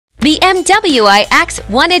BMW iX1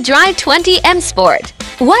 eDrive20 M Sport.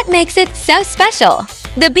 What makes it so special?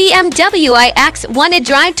 The BMW iX1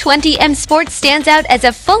 eDrive20 M Sport stands out as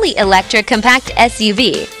a fully electric compact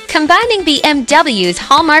SUV, combining BMW's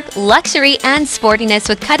hallmark luxury and sportiness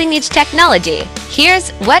with cutting-edge technology.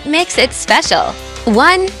 Here's what makes it special.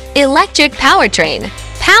 1. Electric powertrain.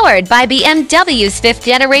 Powered by BMW's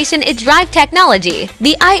fifth-generation eDrive technology,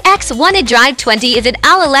 the iX1 eDrive20 is an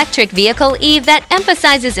all-electric vehicle that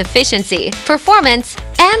emphasizes efficiency, performance,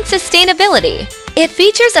 and sustainability. It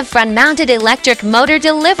features a front-mounted electric motor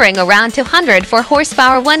delivering around 204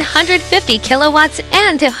 horsepower, 150 kilowatts,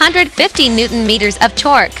 and 250 newton-meters of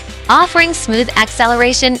torque, offering smooth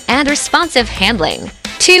acceleration and responsive handling.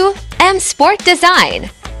 2. M Sport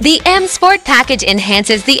design. The M Sport package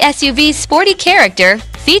enhances the SUV's sporty character,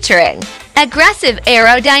 featuring aggressive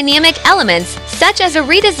aerodynamic elements such as a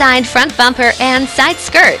redesigned front bumper and side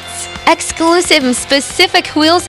skirts, exclusive Mspecific wheels